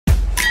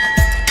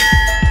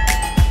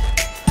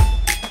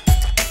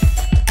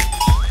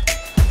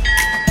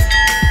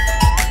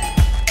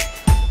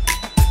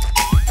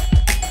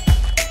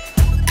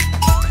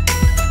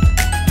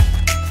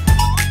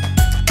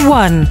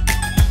1,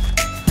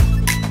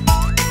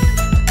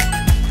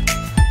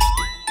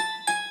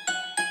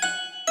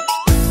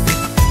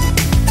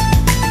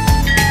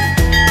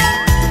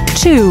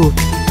 2,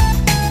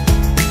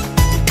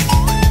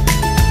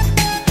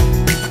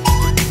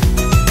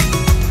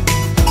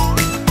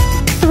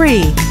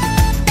 3,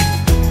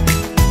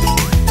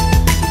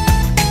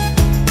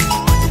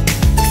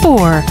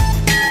 4,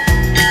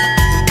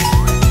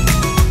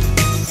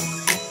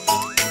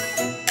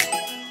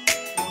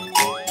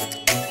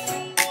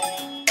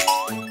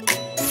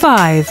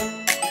 5,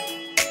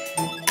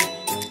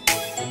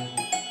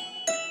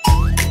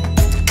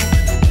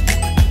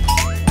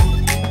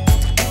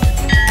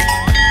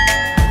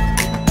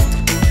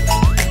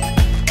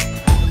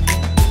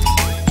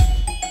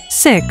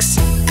 6,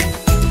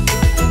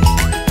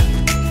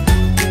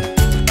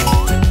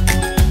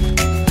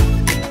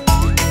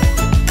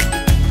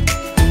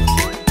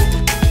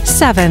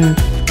 7,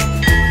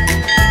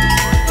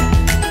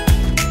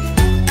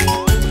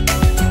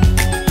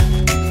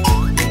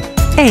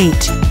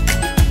 8,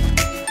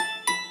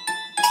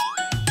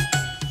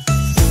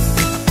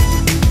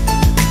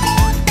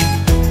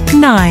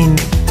 9,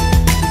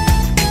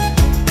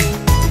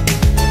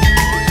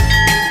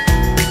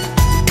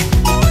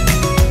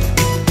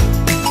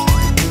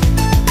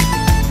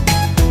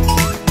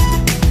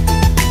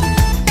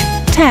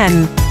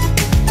 10,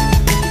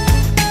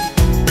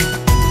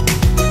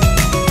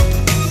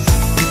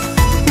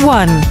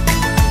 1,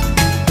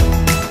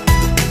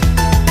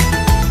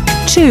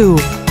 2,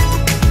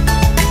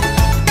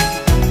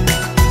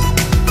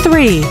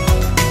 3,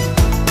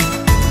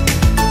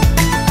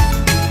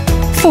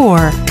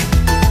 4,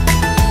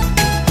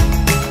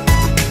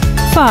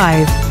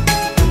 5,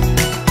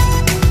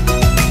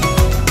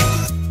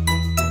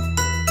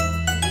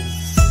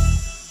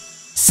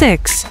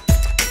 6,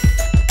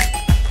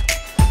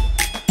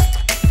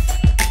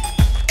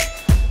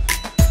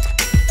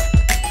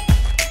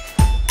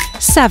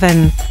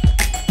 7,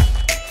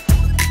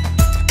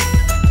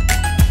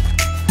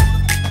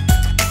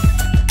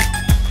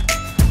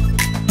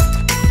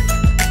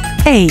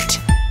 8,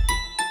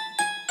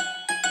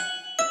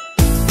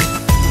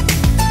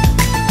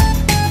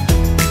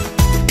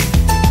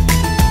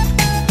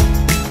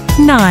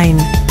 9,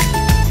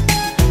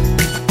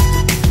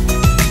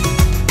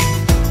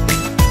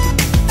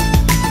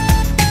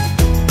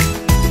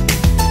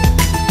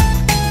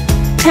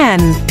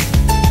 10,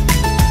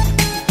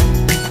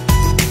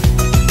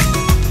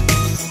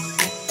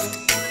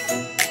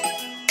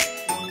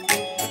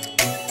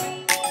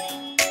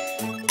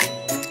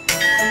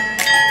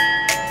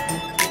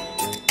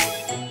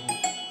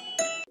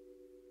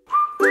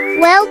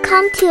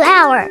 Welcome to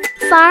our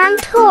farm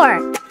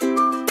tour.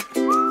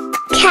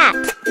 Cat,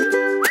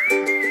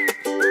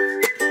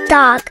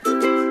 dog,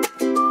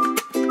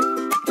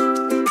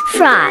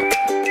 frog,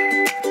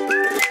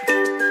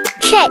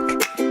 chick,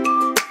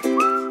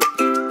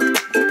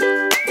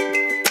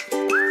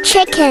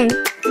 chicken,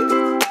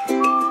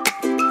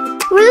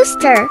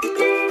 rooster,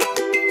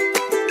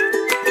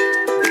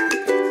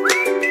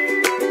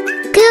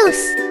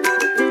 goose,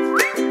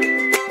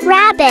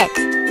 rabbit,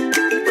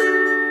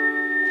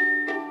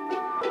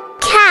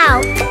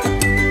 cow,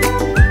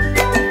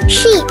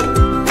 sheep,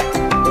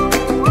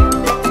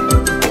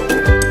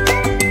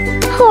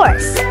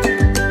 horse,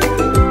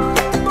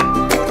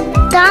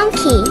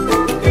 donkey.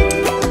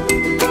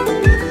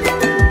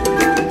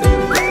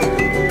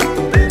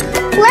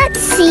 Let's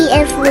see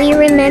if we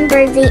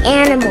remember the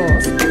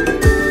animals.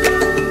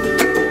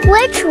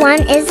 Which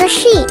one is a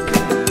sheep?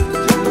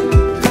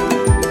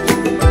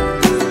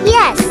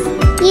 Yes,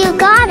 you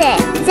got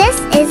it. This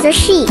is a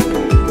sheep.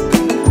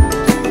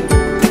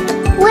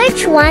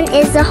 Which one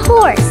is a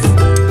horse?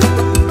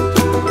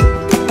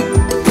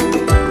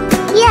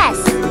 Yes,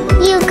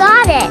 you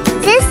got it.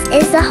 This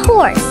is a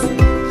horse.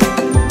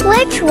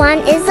 Which one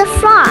is a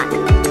frog?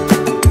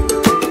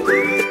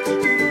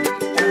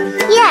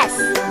 Yes,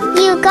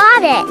 you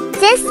got it.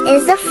 This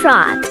is a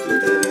frog.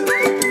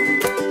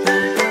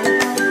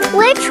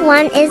 Which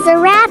one is a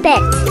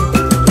rabbit?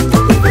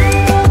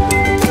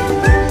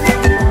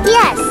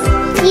 Yes,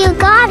 you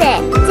got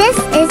it. This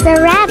is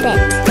a rabbit.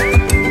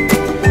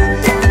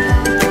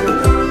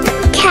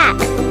 Cat,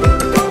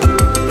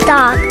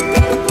 dog,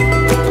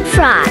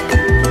 frog,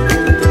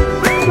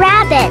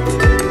 rabbit,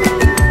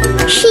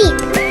 sheep,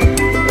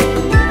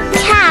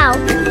 cow,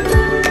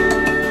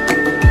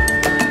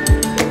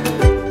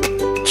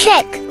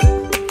 chick,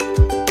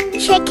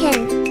 chicken,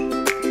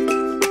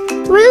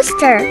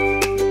 rooster,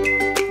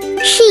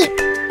 sheep,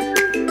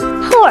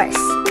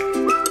 horse,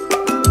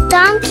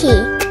 donkey.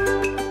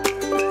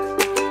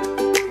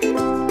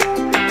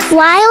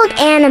 Wild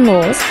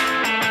animals: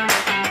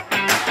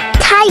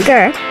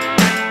 tiger,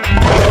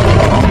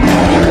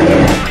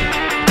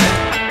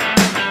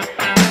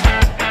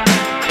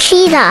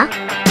 cheetah,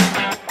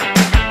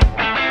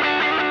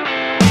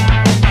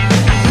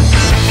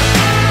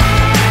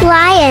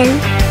 lion,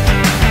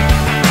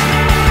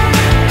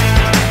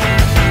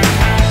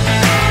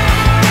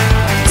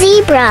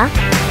 zebra,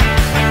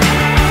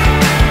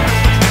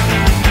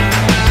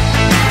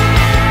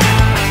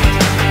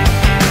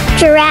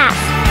 Giraffe.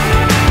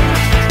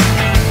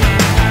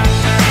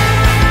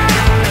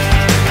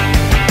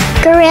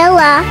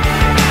 Gorilla.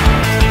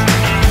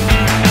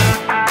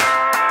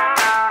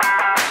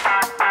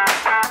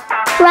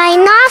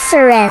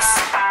 Rhinoceros.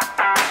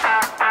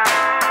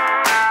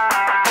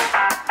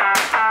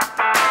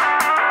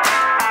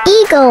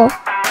 Eagle.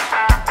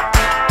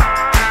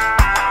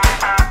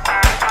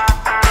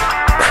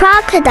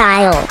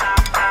 Crocodile.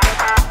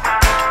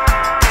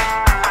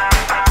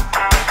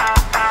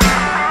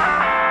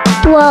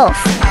 Wolf.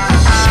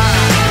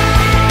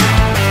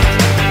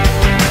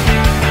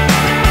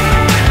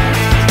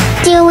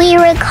 Do we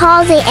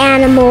recall the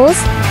animals?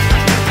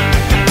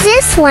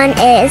 This one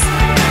is.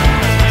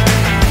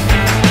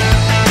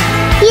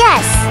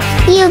 Yes,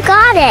 you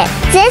got it.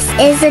 This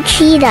is a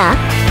cheetah.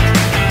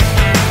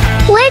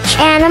 Which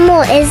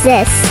animal is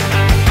this?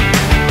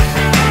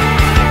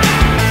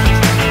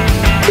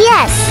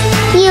 Yes,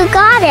 you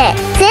got it.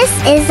 This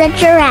is a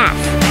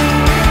giraffe.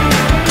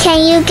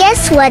 Can you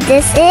guess what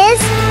this is?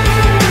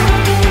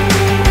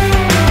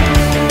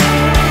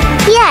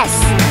 Yes,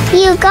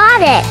 you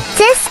got it.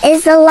 This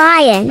is a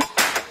lion.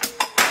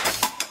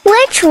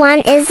 Which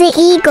one is the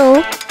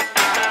eagle?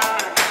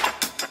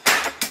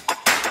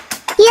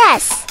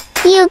 Yes,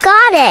 you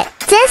got it.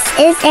 This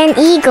is an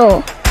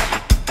eagle.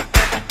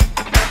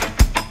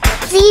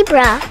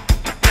 Zebra.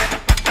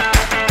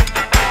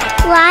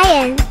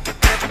 Lion.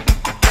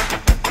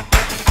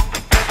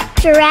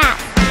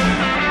 Giraffe.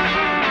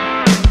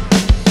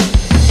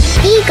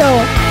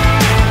 Eagle.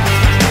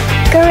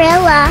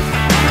 Gorilla.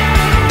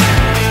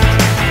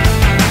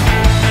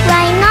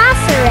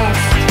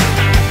 Rhinoceros.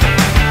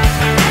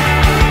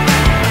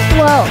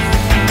 Wolf.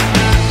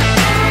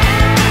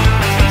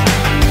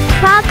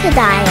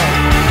 Crocodile.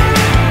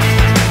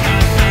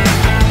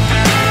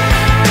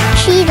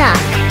 Cheetah.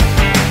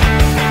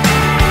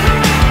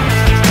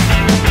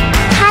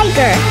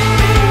 Tiger.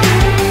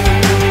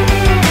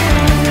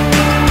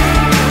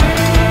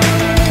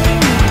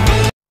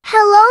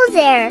 Hello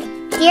there,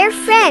 dear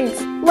friends.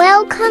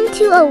 Welcome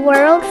to a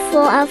world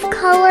full of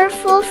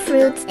colorful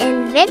fruits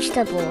and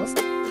vegetables.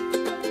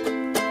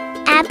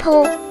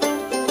 Apple.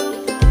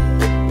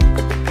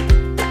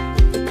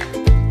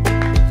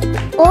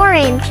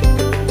 Orange.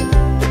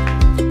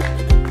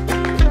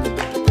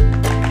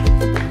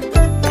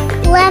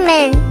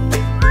 Lemon.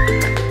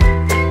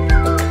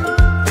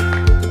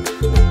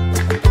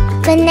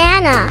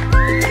 Banana.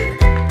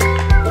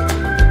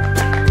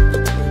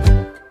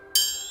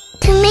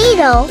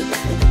 Tomato.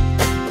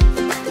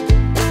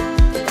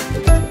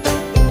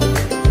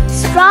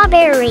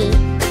 Strawberry.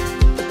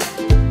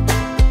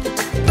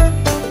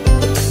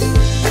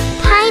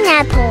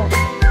 Pineapple.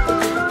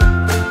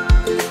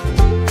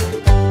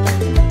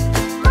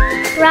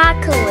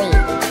 Broccoli.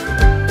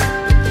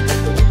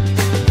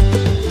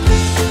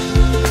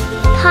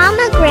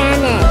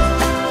 Pomegranate.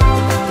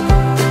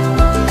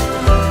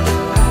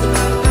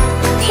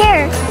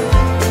 Pear.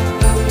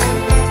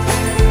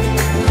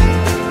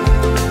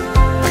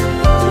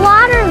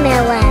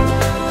 Watermelon.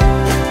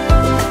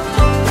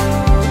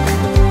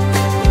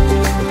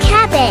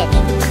 Cabbage.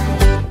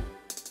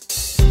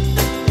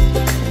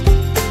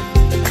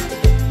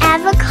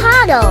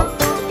 Avocado.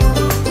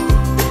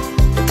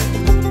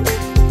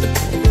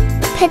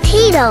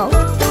 Potato.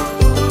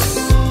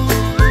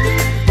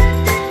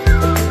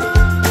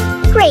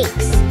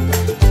 Grapes.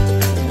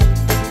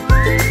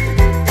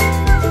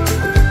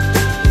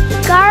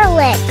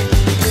 Garlic.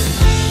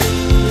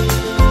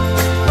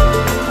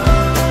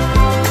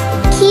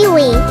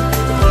 Kiwi.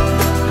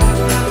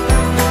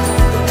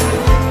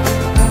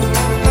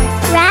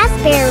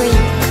 Raspberry.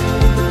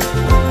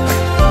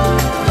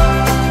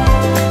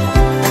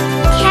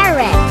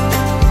 Carrot.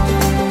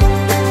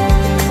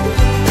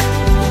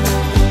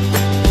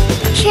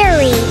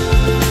 Cherry.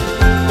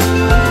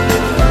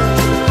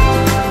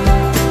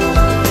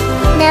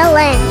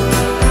 Melon.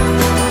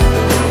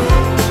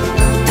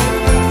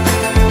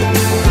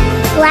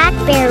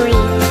 Blackberry.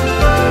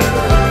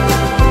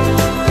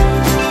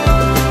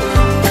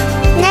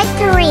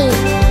 Nectarine.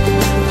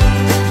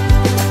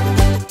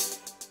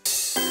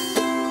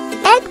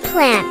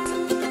 Eggplant.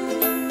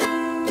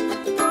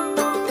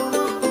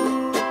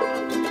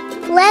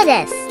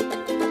 Lettuce.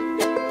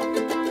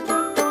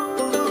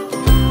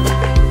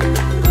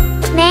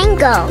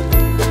 Mango.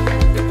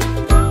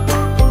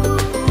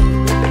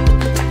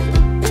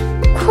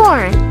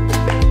 Corn.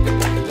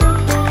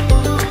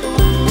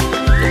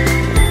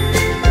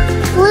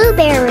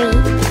 Blueberry.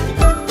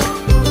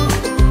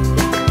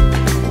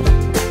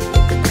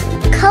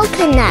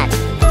 Coconut.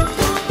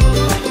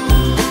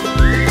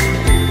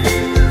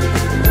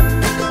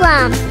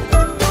 Plum.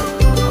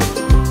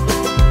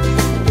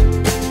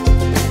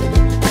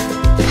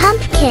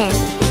 Pumpkin.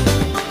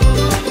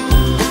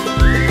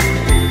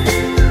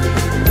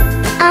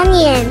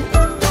 Onion.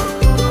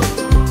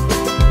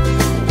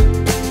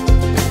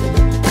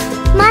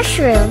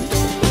 Mushroom.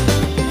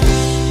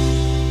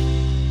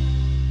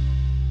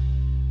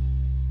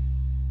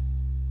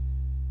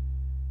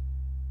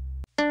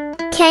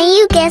 Can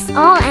you guess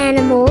all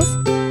animals?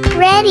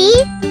 Ready?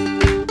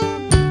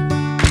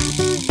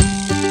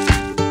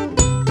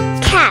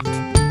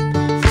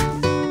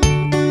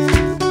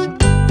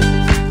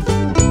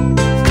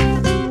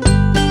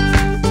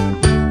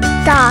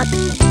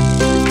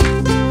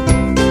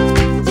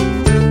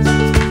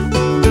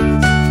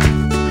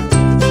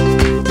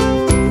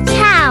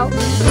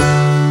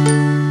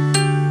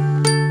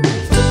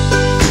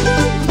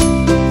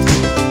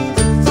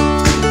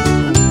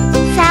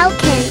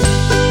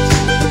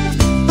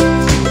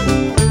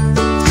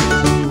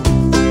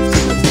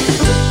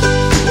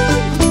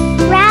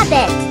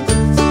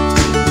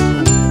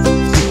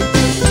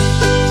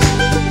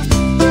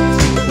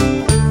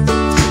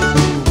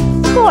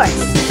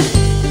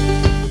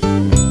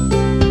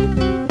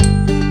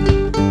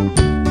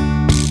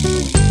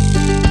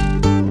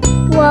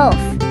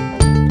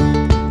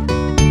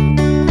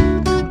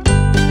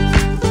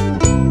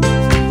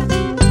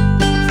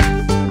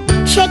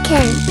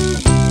 Chicken.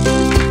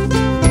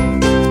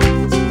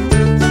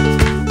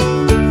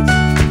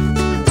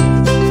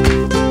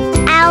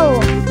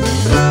 Owl.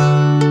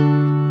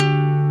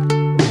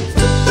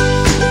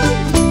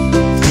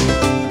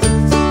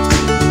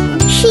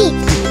 Sheep.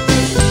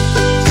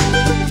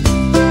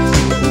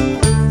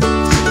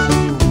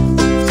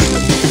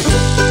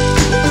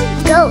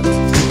 Goat.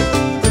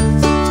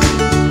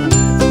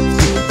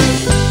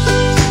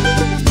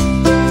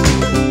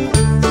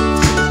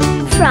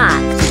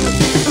 Frog.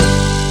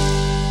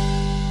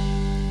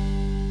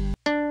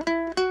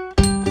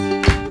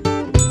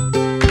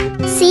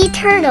 Sea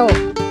turtle.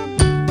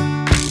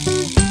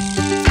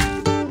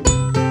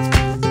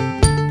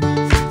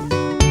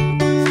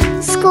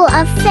 School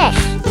of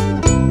fish.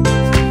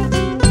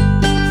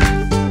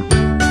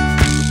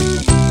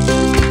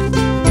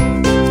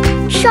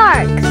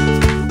 Shark.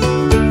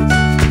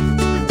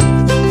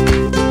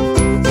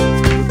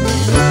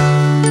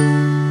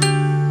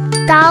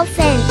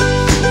 Dolphin.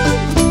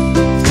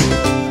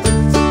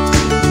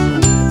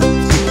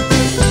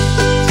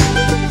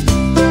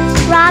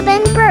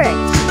 Robin bird.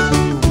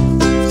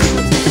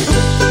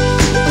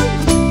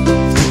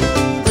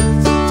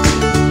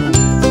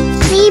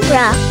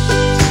 Zebra.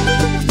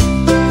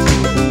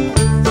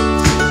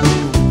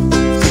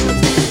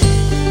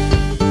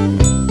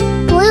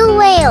 Blue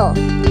whale.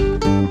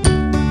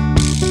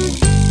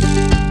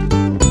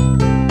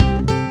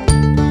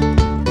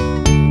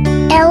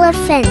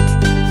 Elephant.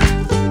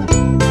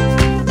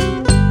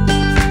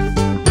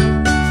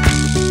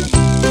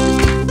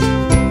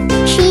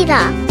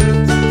 Cheetah.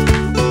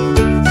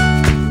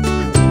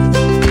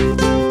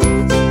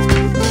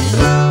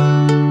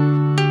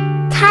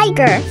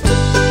 Tiger.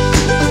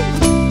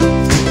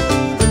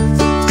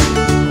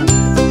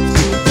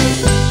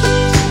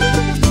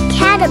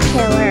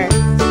 Caterpillar.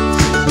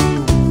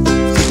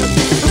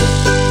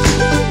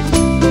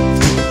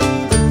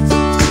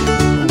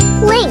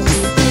 Lynx.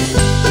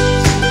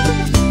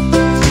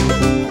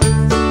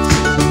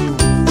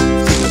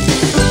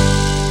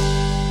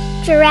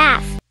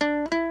 Giraffe.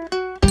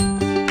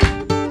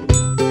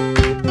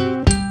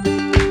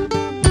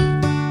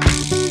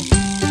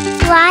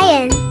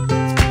 Lion.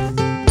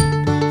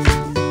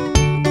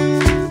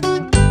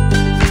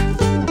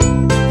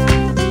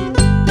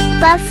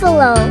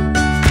 Buffalo.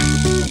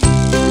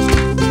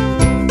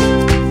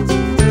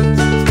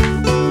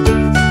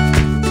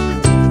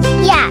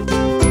 Yak.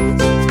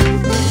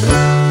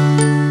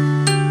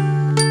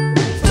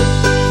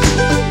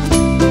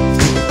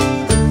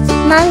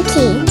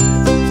 Monkey.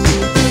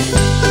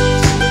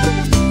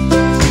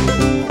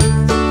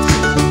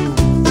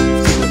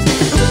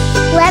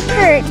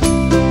 Leopard.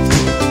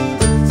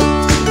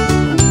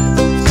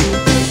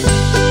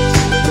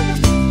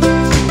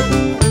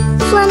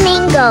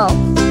 Flamingo.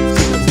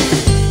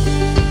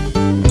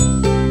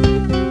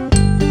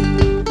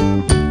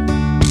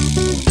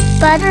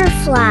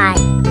 Butterfly.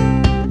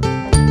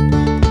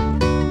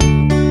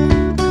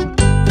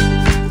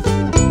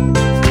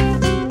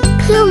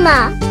 Puma.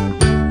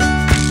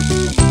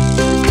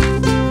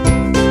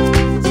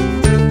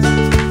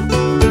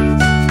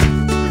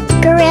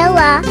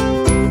 Gorilla.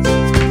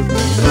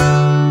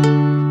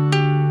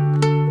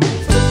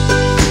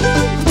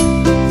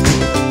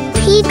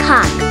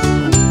 Peacock.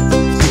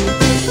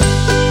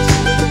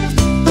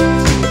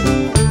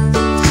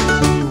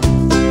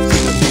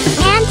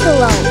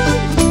 Antelope.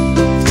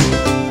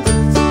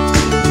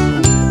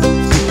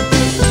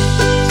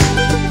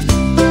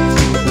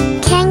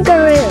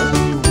 Kangaroo.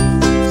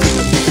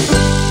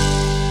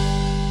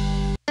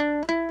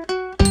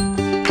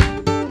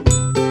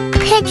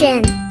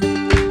 Pigeon.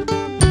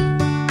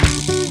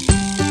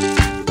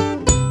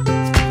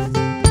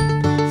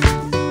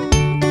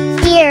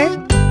 Deer.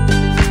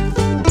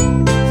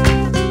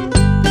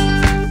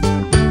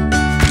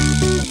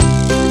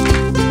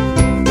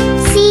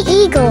 Sea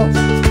eagle.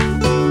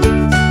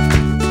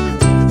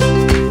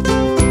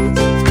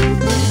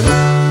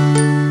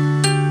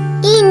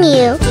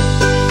 Emu.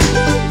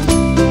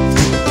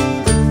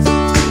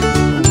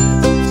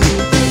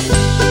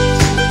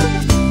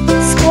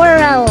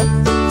 Squirrel.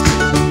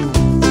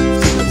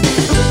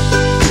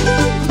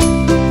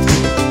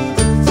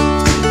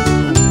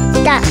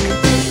 Duck.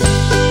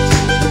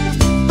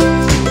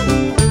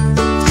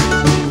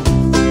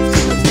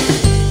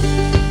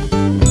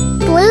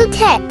 Blue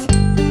tit.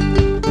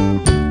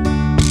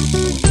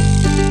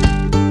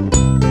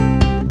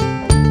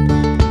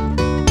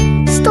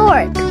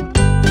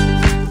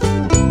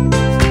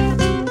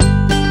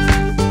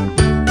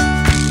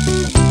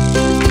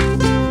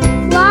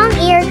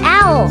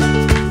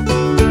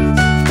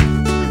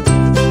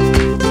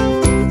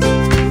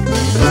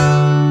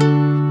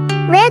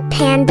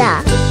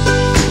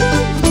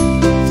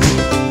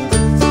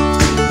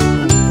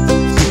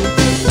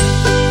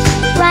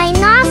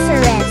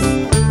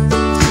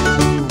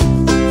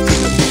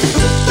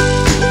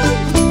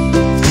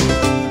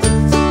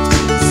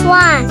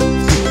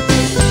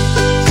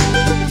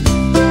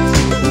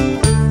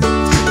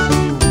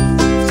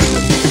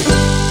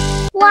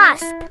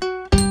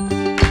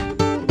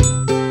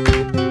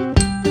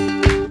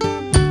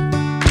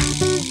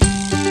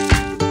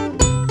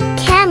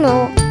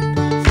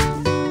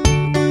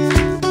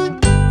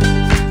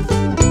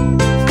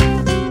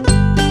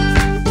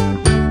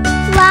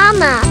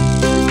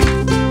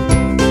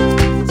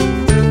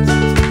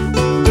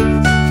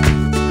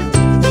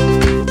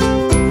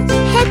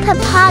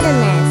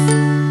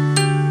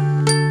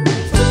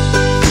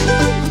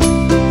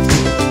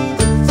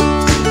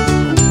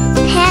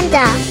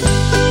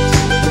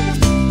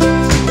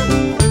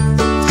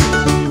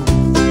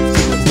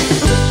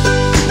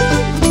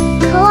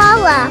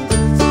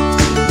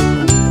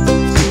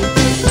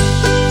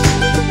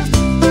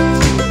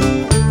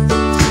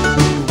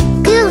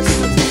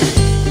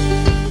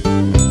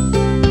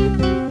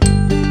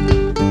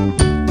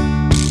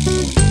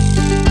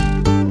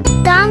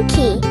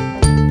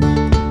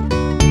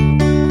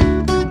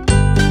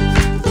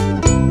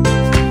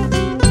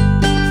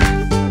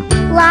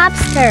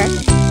 Hamster.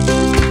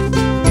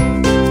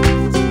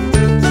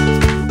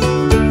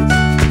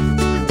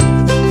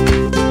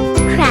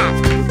 Crab.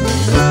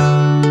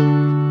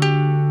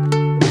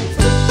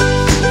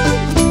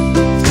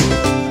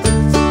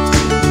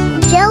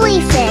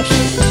 Jellyfish.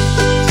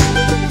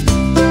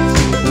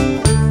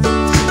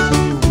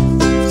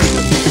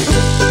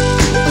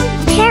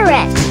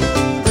 Parrot.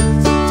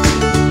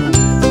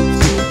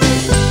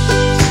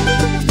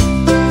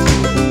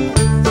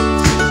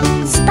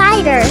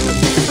 Spider.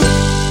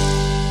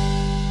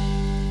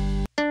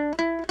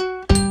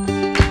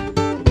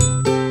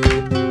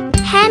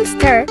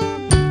 Hamster.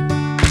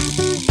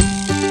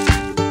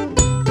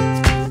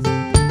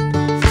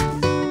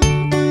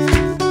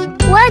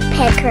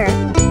 Woodpecker.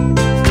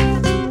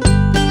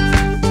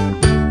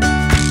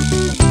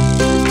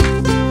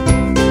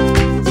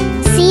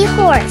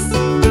 Seahorse.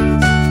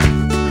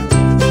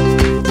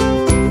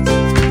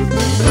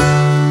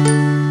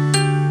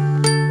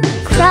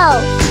 Crow.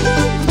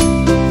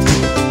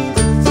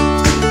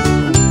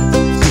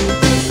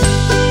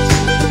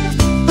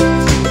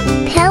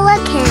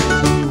 Pelican.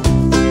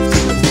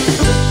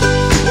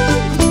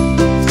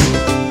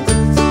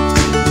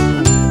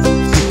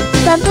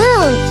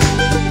 Baboon.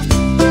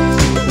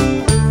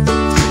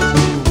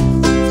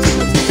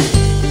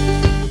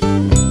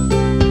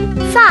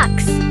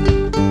 Fox.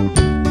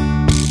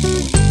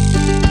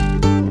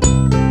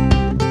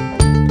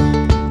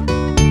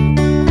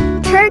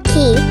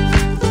 Turkey.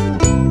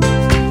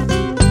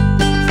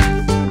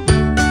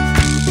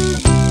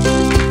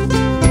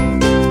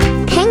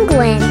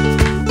 Penguin.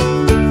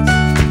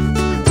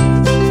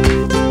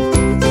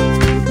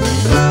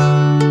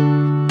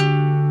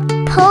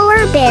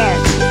 Polar bear.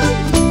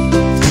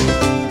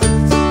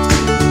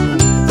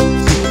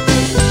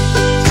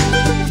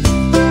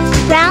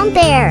 Brown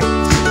bear.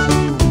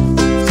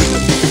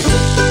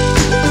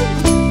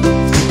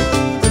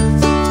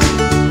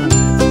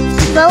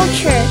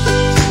 Vulture.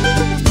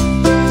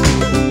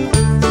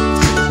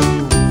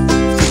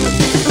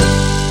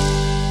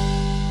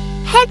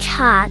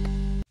 Hedgehog.